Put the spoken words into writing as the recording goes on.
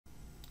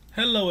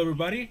Hello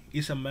everybody,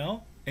 it's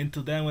Amell, and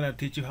today I'm going to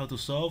teach you how to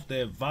solve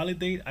the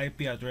validate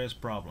IP address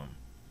problem.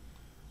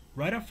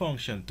 Write a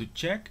function to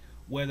check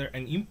whether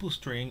an input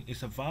string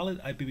is a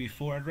valid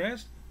IPv4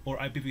 address or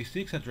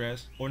IPv6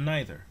 address or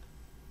neither.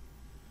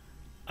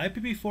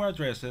 IPv4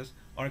 addresses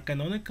are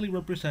canonically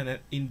represented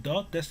in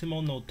dot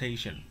decimal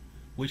notation,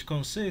 which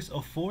consists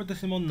of 4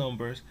 decimal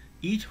numbers,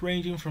 each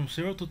ranging from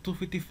 0 to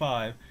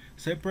 255,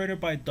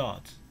 separated by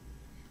dots.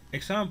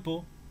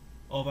 Example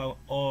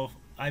of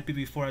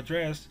IPv4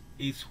 address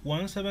is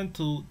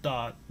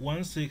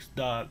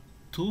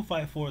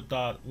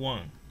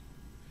 172.16.254.1.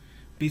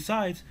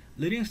 Besides,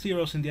 leading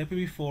zeros in the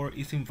IPv4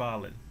 is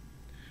invalid.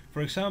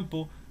 For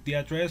example, the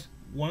address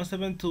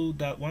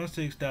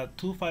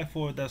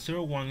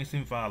 172.16.254.01 is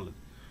invalid.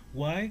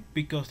 Why?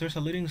 Because there's a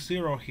leading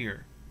zero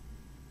here.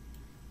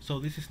 So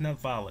this is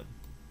not valid.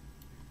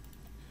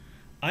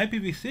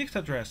 IPv6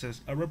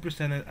 addresses are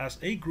represented as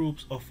 8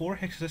 groups of 4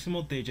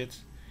 hexadecimal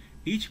digits,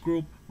 each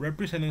group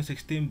representing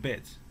 16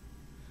 bits.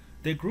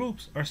 The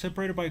groups are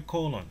separated by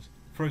colons.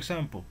 For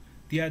example,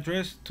 the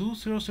address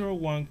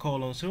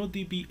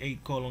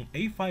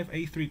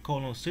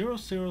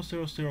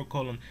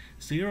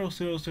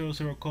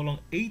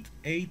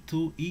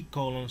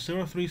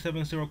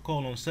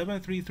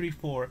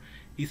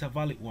is a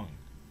valid one.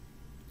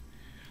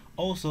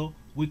 Also,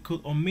 we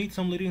could omit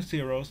some leading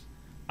zeros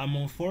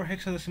among 4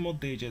 hexadecimal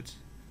digits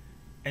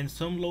and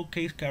some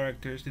lowercase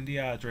characters in the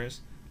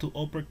address to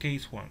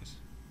uppercase ones.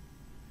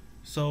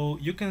 So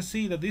you can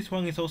see that this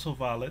one is also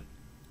valid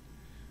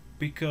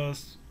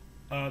because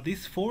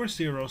these 4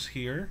 zeros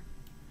here,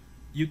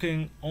 you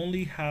can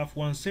only have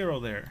 1 0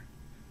 there,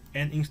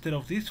 and instead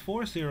of these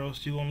 4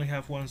 zeros you only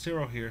have 1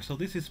 0 here, so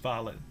this is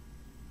valid.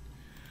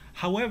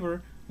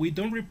 However, we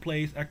don't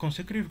replace a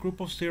consecutive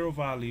group of 0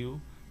 value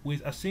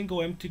with a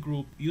single empty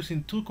group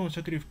using 2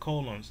 consecutive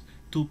colons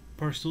to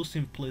pursue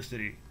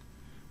simplicity.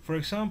 For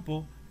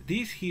example,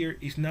 this here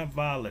is not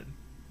valid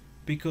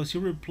because you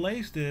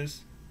replace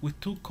this with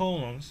 2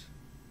 colons,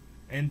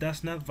 and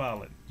that's not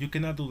valid. You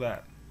cannot do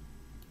that.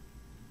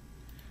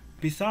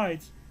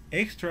 Besides,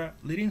 extra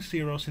leading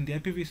zeros in the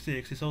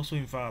IPv6 is also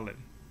invalid.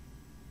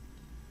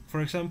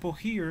 For example,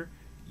 here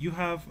you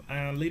have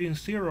a leading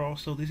zero,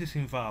 so this is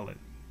invalid.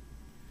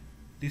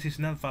 This is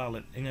not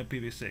valid in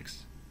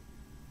IPv6.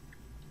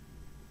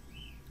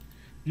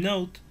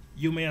 Note,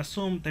 you may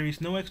assume there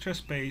is no extra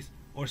space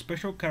or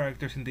special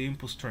characters in the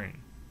input string.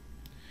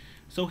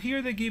 So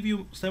here they give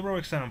you several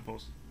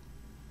examples.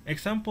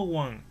 Example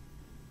 1,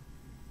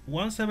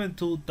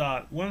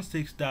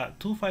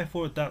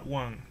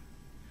 172.16.254.1.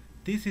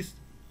 This is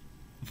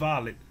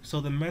valid, so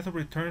the method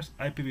returns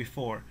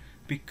IPv4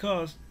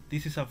 because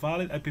this is a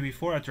valid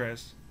IPv4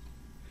 address.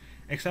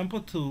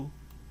 Example 2,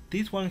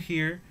 this one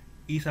here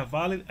is a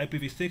valid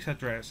IPv6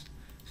 address,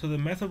 so the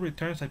method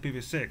returns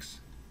IPv6.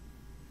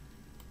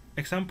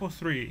 Example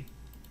 3,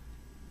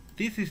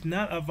 this is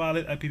not a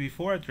valid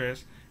IPv4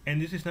 address and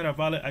this is not a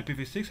valid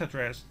IPv6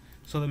 address,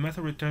 so the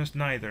method returns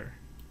neither.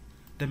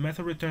 The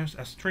method returns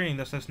a string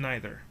that says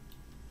neither.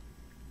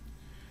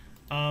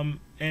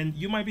 And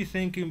you might be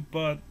thinking,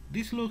 but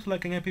this looks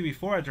like an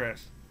IPv4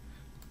 address.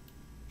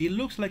 It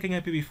looks like an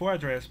IPv4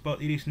 address,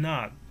 but it is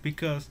not,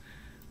 because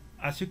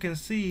as you can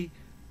see,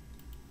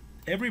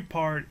 every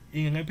part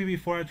in an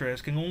IPv4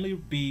 address can only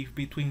be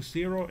between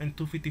 0 and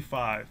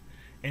 255,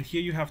 and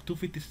here you have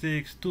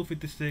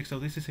 256, so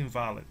this is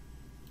invalid.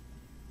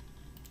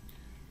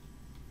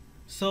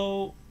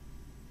 So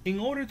in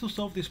order to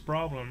solve this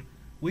problem,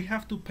 we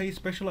have to pay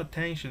special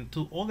attention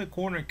to all the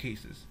corner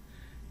cases.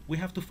 We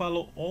have to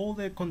follow all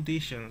the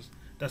conditions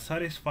that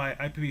satisfy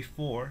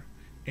IPv4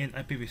 and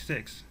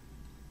IPv6.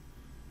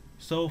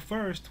 So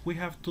first, we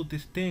have to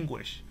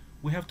distinguish.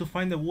 We have to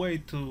find a way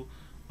to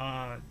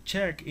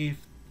check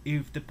if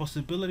the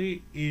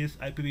possibility is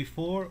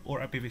IPv4 or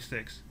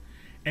IPv6.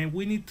 And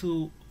we need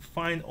to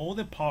find all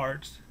the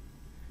parts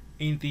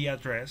in the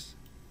address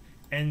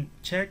and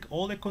check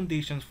all the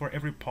conditions for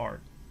every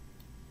part.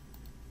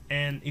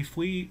 And if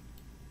we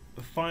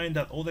find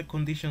that all the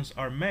conditions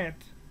are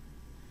met,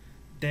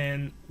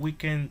 then we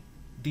can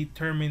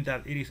determine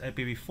that it is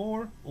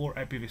IPv4 or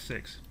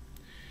IPv6.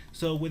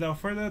 So without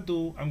further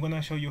ado, I'm going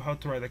to show you how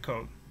to write the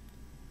code.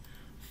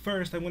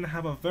 First, I'm going to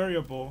have a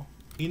variable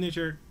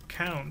integer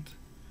count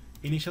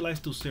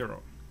initialized to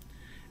 0.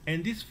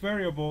 And this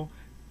variable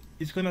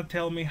is going to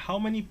tell me how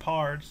many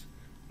parts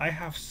I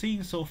have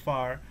seen so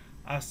far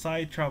as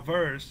I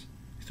traverse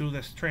through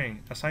the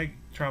string, as I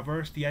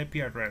traverse the IP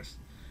address.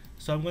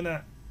 So I'm going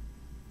to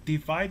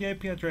divide the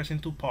IP address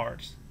into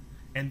parts,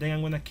 and then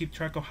I'm going to keep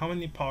track of how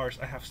many parts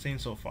I have seen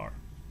so far.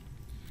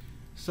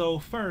 So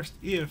first,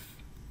 if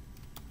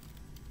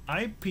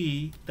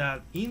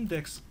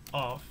IP.index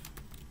of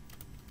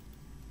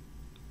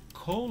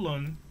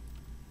colon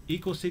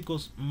equals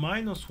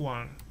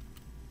 -1,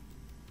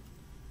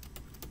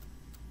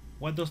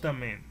 what does that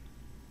mean?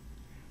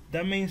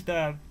 That means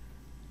that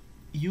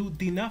you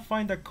did not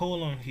find a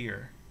colon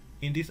here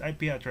in this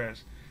IP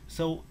address,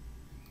 so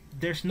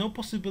there's no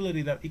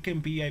possibility that it can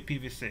be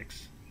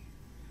IPv6.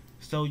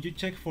 So you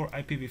check for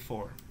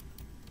IPv4.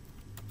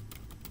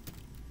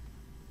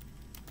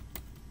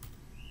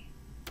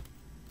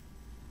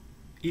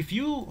 If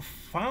you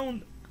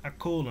found a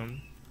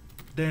colon,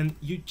 then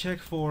you check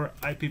for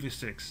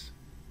IPv6,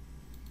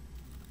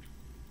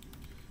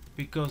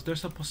 because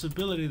there's a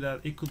possibility that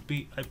it could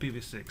be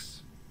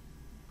IPv6.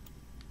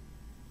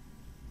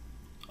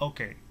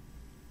 Okay,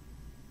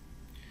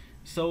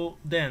 so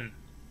then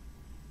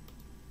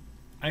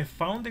I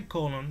found the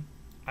colon.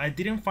 I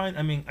didn't find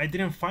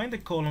the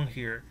colon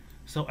here,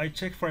 so I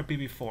checked for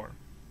IPv4.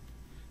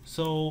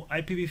 So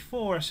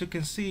IPv4, as you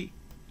can see,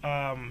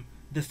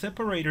 the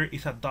separator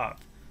is a dot.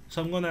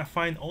 So I'm gonna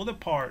find all the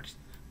parts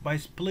by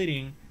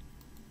splitting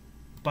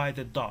by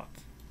the dot.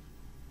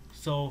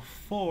 So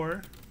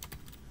for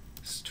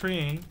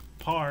string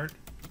part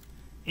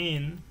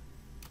in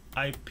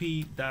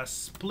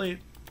IP.split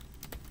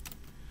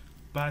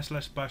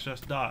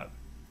 / dot.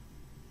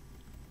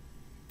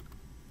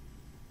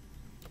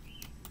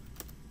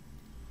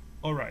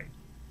 Alright,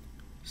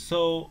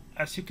 so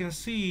as you can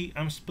see,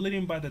 I'm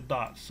splitting by the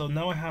dot. So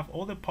now I have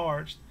all the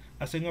parts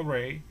as an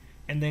array,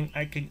 and then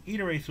I can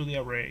iterate through the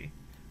array.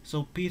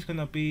 So P is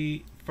gonna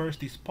be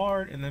first this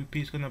part, and then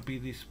P is gonna be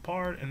this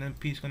part, and then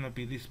P is gonna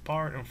be this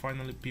part, and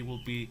finally P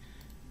will be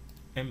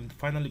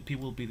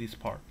this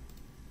part.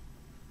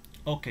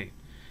 Okay,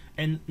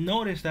 and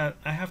notice that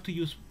I have to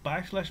use /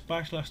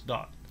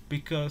 dot,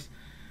 because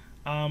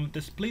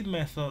the split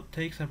method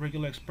takes a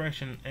regular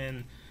expression,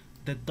 and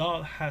the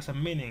dot has a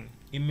meaning.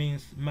 It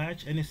means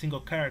match any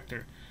single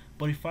character.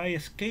 But if I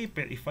escape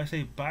it, if I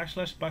say /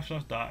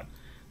 dot,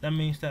 that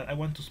means that I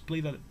want to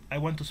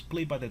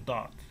split by the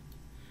dot.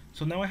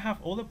 So now I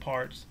have all the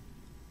parts.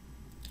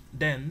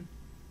 Then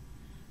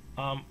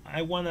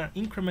I want to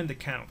increment the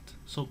count.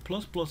 So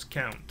 ++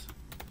 count,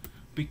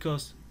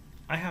 because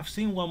I have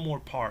seen one more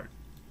part.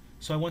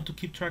 So I want to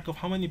keep track of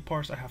how many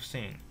parts I have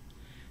seen.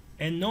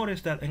 And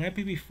notice that an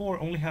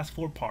IPv4 only has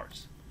 4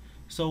 parts.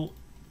 So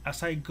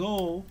as I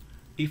go,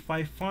 if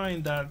I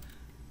find that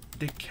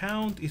the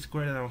count is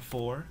greater than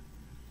 4,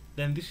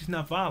 then this is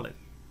not valid,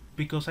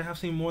 because I have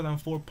seen more than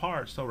 4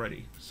 parts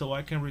already. So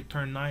I can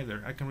return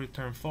neither. I can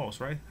return false,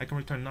 right? I can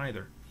return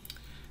neither.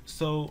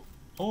 So,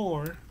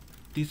 or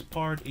this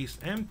part is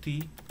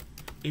empty.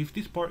 If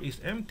this part is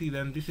empty,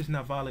 then this is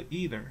not valid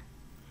either.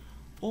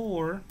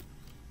 Or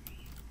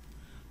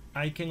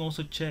I can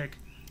also check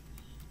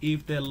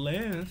if the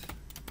length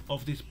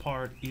of this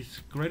part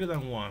is greater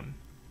than 1,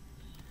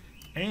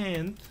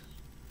 and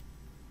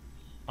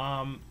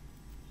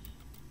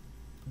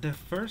the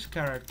first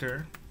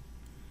character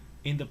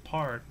in the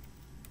part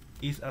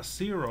is a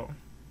 0,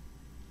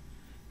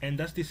 and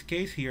that's this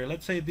case here.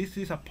 Let's say this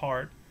is a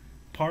part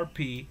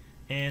P,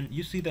 and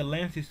you see the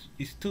length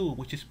is 2,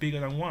 which is bigger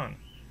than 1,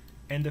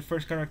 and the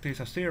first character is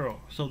a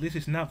 0, so this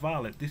is not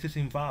valid, this is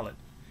invalid.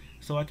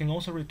 So I can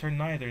also return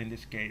neither in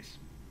this case.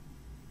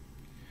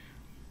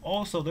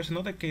 Also, there's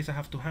another case I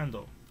have to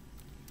handle.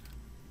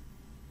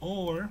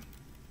 Or,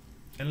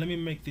 and let me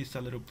make this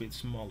a little bit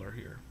smaller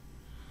here.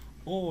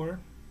 Or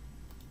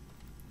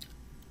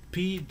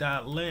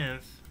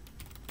P.length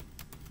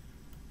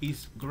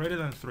is greater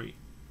than 3.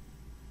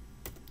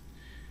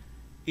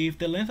 If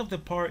the length of the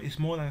part is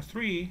more than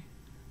 3,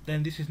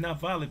 then this is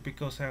not valid,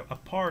 because a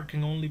part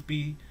can only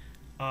be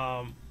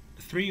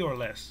 3 or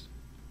less.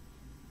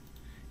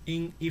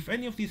 If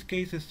any of these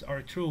cases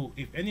are true,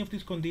 if any of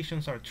these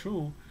conditions are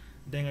true,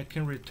 then I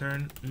can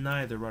return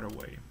neither right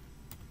away.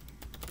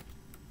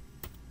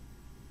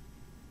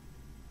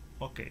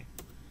 Okay,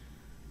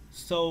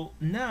 so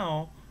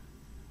now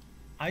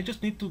I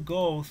just need to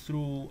go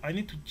through, I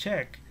need to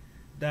check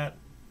that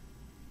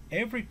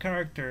every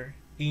character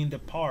in the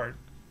part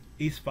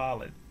is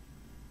valid.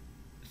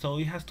 So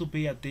it has to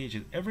be a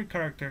digit. Every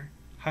character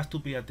has to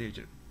be a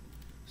digit.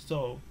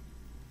 So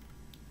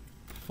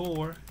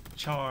for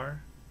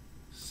char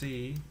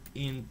C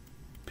in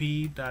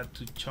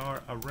P.to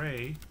char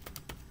array,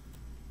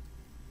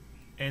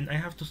 and I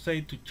have to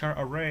say to char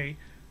array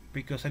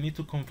because I need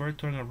to convert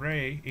to an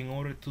array in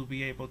order to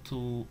be able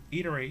to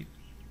iterate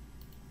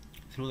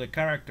through the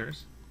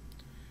characters.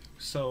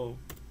 So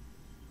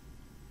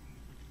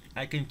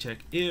I can check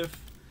if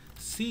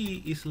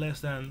C is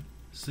less than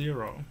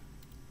 0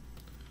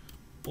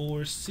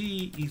 or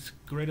C is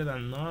greater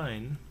than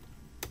 9,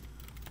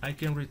 I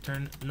can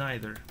return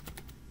neither,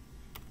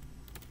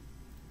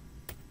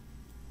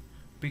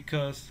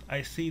 because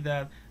I see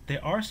that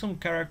there are some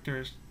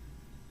characters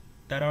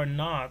that are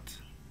not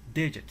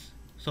digits.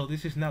 So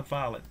this is not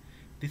valid.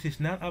 This is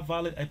not a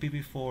valid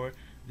IPv4.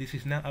 This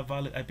is not a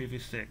valid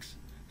IPv6.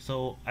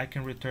 So I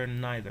can return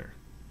neither.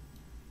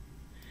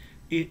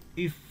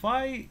 If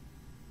I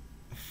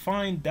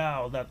find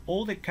out that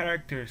all the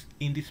characters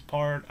in this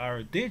part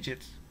are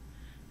digits,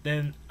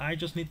 then I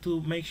just need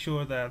to make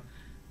sure that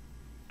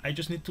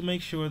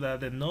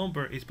the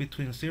number is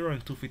between 0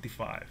 and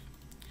 255.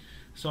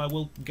 So I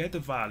will get the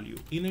value.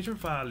 Integer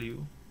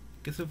value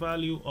gets the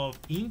value of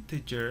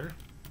integer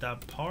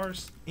that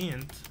parse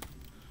int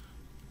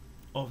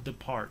of the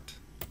part.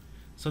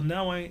 So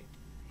now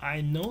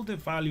I know the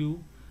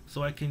value,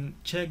 so I can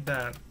check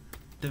that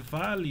the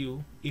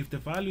value, if the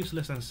value is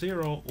less than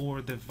 0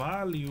 or the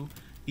value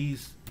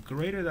is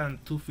greater than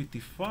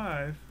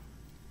 255,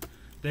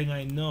 then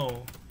I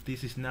know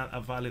this is not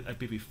a valid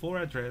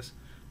IPv4 address,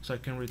 so I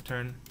can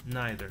return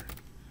neither,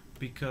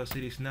 because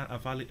it is not a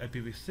valid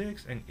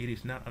IPv6 and it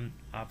is not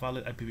a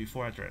valid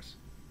IPv4 address.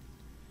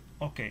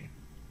 Okay,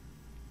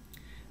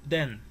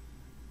 then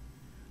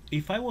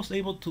if I was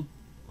able to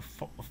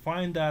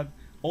find that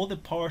all the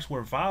parts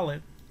were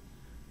valid,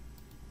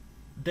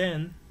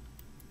 then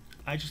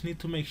I just need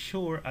to make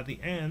sure at the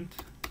end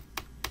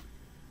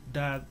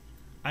that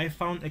I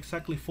found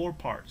exactly 4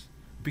 parts,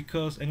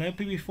 because an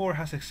IPv4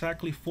 has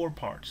exactly 4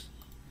 parts.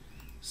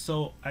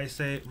 So I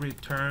say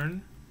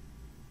return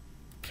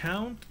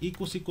count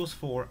equals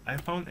 4. I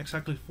found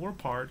exactly 4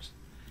 parts,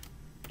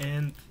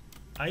 and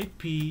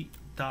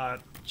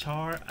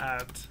ip.char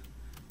at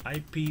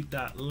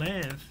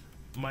ip.length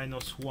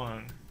minus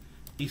 1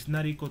 is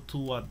not equal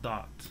to a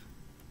dot.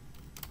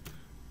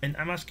 And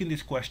I'm asking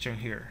this question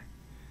here.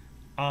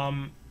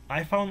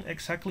 I found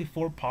exactly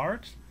 4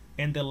 parts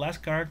and the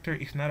last character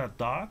is not a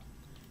dot.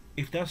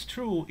 If that's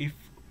true, if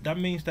that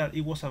means that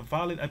it was a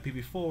valid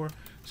IPv4,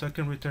 so I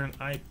can return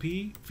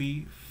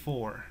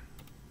IPv4.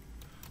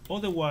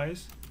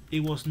 Otherwise,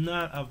 it was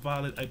not a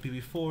valid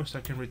IPv4, so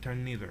I can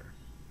return neither.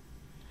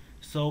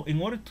 So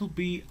in order to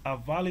be a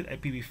valid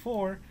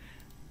IPv4,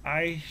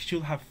 I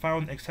should have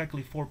found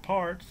exactly 4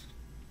 parts.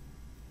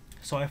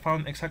 So I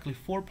found exactly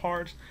 4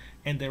 parts,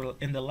 and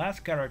the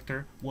last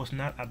character was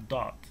not a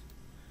dot.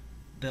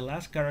 The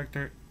last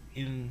character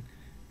in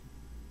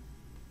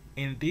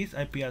this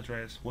IP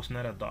address was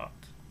not a dot.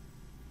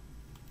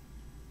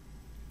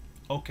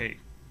 Okay,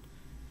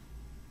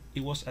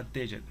 it was a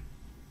digit.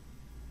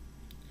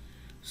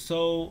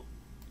 So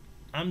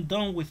I'm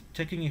done with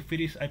checking if it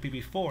is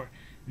IPv4.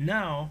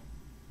 Now,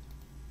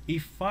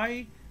 if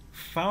I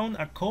found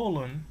a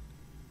colon,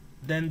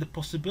 then the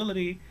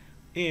possibility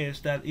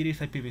is that it is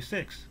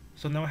IPv6.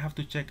 So now I have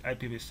to check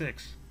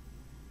IPv6.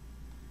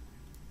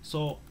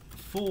 So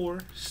for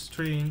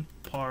string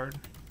part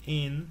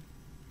in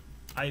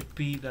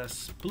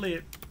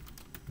IP.split,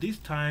 this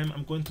time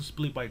I'm going to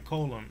split by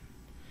colon,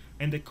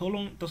 and the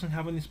colon doesn't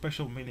have any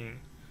special meaning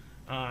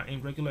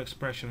in regular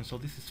expression, so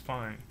this is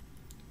fine.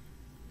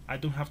 I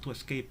don't have to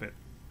escape it.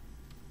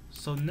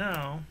 So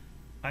now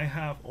I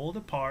have all the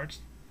parts.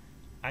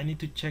 I need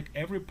to check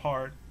every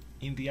part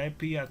in the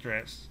IP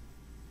address.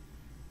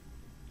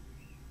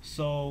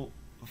 So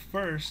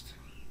first,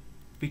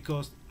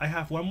 because I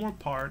have one more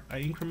part, I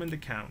increment the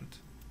count,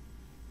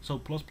 so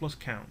plus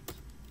count.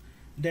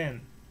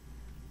 Then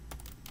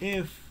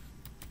if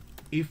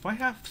I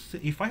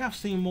have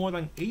seen more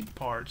than 8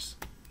 parts,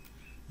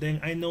 then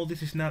I know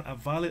this is not a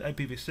valid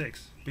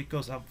IPv6,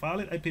 because a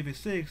valid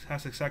IPv6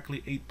 has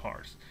exactly 8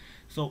 parts.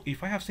 So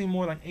if I have seen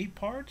more than 8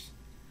 parts,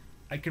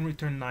 I can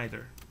return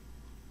neither.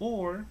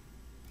 Or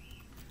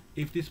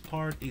if this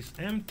part is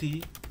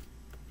empty,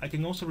 I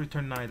can also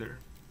return neither.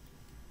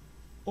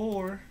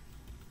 Or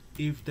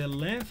if the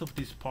length of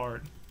this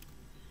part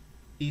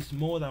is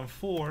more than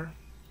 4,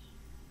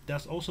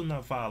 that's also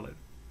not valid.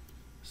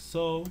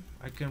 So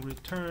I can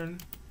return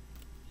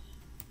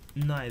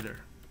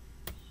neither.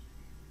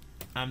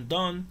 I'm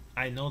done.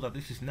 I know that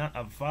this is not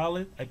a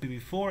valid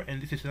IPv4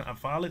 and this is not a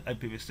valid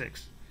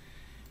IPv6,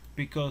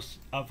 because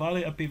a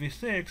valid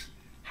IPv6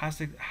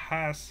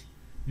 has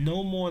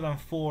no more than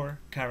 4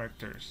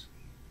 characters.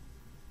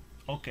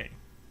 Okay.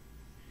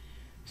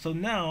 So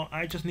now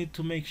I just need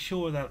to make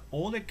sure that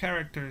all the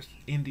characters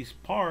in this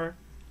part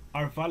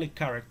are valid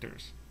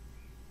characters.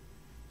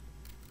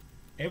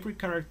 Every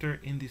character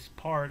in this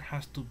part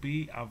has to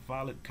be a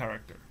valid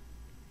character.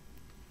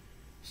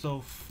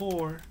 So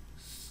for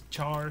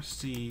char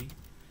c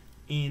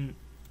in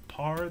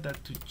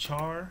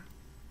par.to-char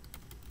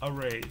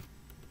array,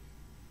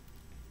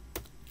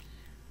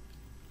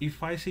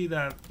 if I see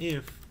that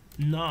if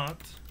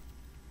not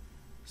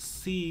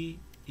c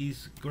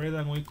is greater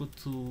than or equal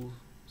to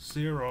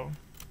 0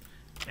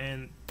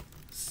 and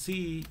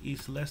c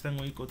is less than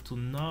or equal to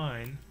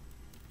 9,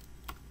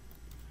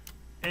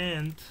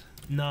 and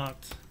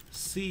not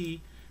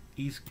c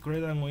is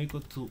greater than or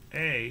equal to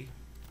a,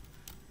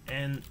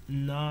 and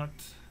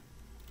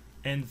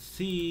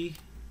c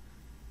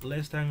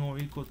less than or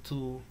equal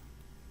to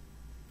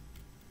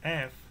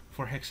f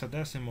for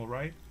hexadecimal,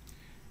 right?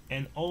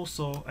 And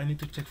also I need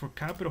to check for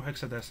capital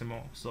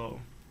hexadecimal.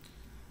 So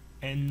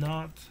and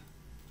not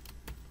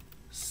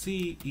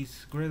c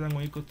is greater than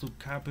or equal to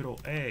capital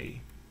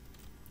A,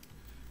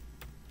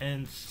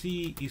 and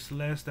c is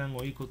less than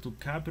or equal to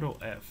capital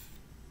F,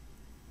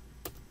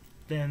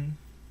 then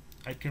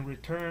I can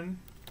return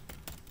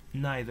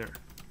neither.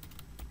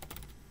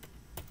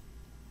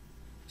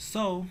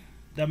 So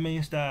that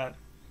means that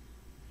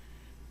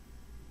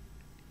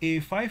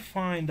if I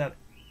find that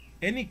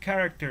any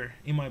character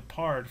in my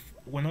part,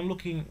 when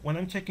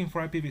I'm checking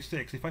for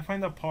IPv6, if I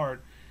find a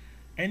part,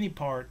 any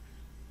part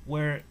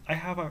where I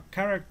have a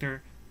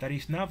character that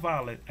is not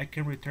valid, I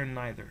can return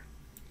neither.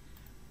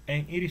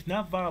 And it is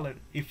not valid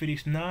if it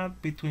is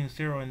not between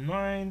 0 and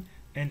 9,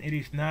 and it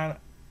is not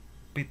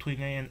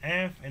between A and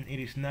F, and it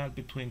is not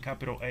between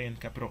capital A and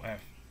capital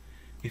F.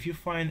 If you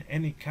find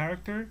any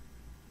character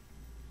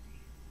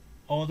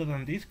other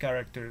than these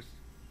characters,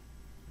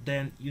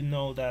 then you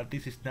know that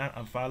this is not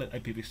a valid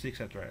IPv6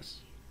 address.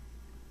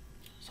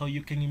 So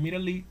you can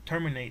immediately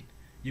terminate.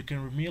 You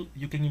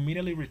can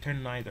immediately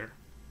return neither.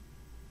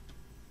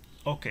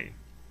 Okay.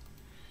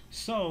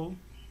 So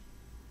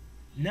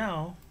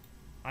now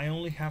I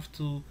only have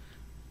to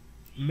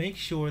make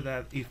sure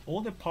that if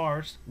all the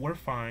parts were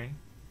fine,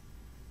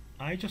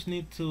 I just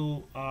need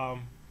to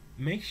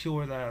make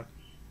sure that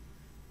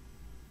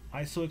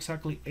I saw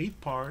exactly 8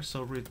 parts.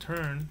 So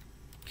return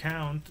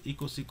count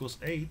equals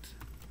 8,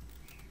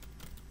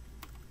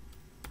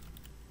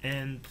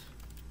 and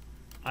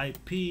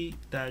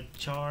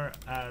IP.char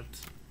at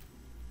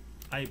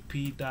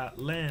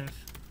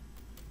IP.length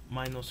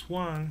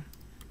 -1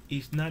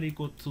 is not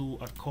equal to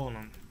a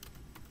colon.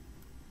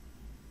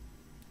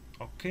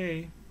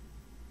 Okay,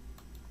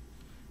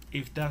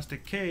 if that's the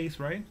case,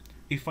 right?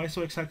 If I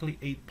saw exactly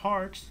 8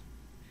 parts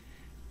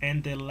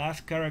and the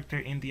last character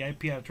in the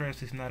IP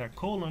address is not a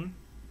colon,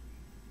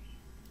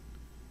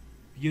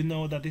 you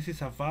know that this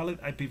is a valid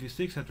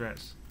IPv6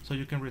 address, so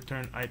you can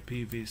return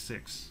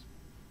IPv6.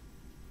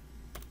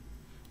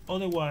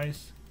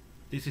 Otherwise,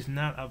 this is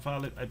not a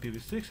valid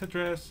IPv6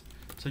 address,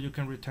 so you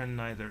can return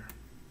neither.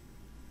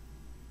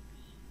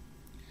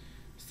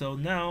 So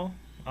now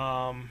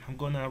I'm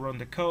gonna run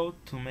the code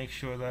to make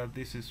sure that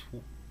this is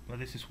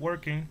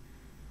working.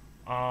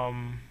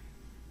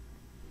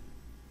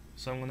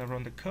 So I'm gonna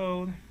run the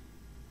code.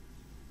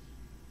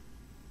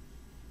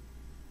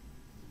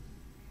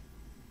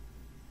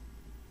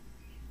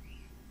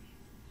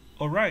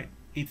 Alright,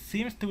 it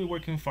seems to be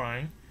working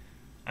fine.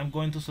 I'm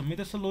going to submit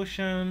the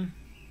solution.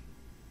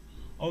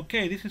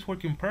 Okay, this is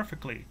working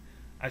perfectly.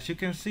 As you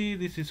can see,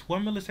 this is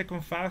 1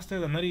 millisecond faster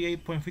than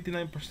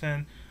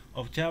 98.59%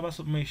 of Java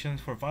submissions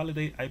for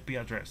validate IP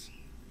address.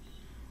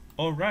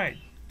 Alright,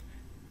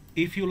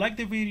 if you like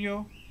the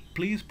video,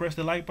 please press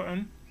the like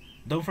button.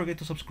 Don't forget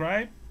to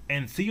subscribe,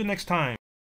 and see you next time.